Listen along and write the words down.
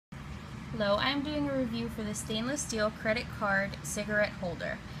Hello, I'm doing a review for the stainless steel credit card cigarette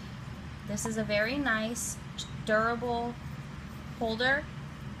holder. This is a very nice, durable holder.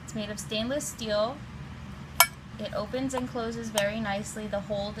 It's made of stainless steel. It opens and closes very nicely.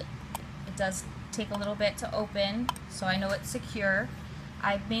 It does take a little bit to open, so I know it's secure.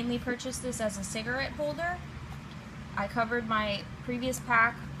 I've mainly purchased this as a cigarette holder. I covered my previous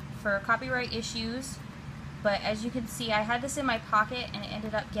pack for copyright issues, but as you can see, I had this in my pocket and it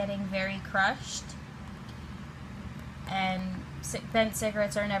ended up getting very crushed, and bent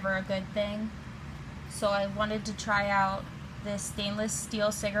cigarettes are never a good thing. So I wanted to try out this stainless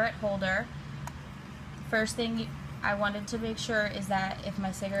steel cigarette holder. First thing I wanted to make sure is that if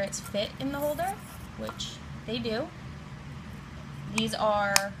my cigarettes fit in the holder, which they do.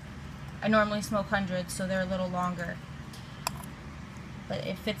 I normally smoke hundreds, so they're a little longer, but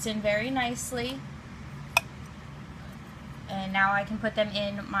it fits in very nicely. And now I can put them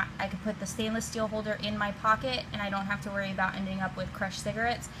I can put the stainless steel holder in my pocket, and I don't have to worry about ending up with crushed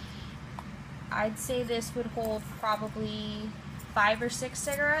cigarettes. I'd say this would hold probably 5 or 6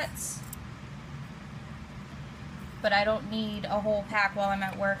 cigarettes, but I don't need a whole pack while I'm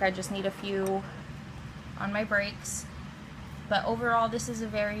at work. I just need a few on my breaks. But overall, this is a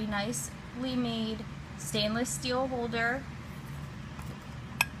very nicely made stainless steel holder.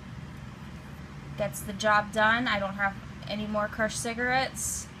 Gets the job done. I don't have any more crushed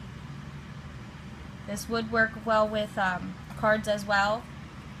cigarettes. This would work well with cards as well,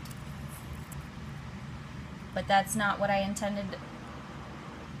 but that's not what I intended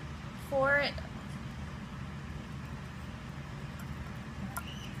for it.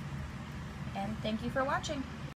 And thank you for watching.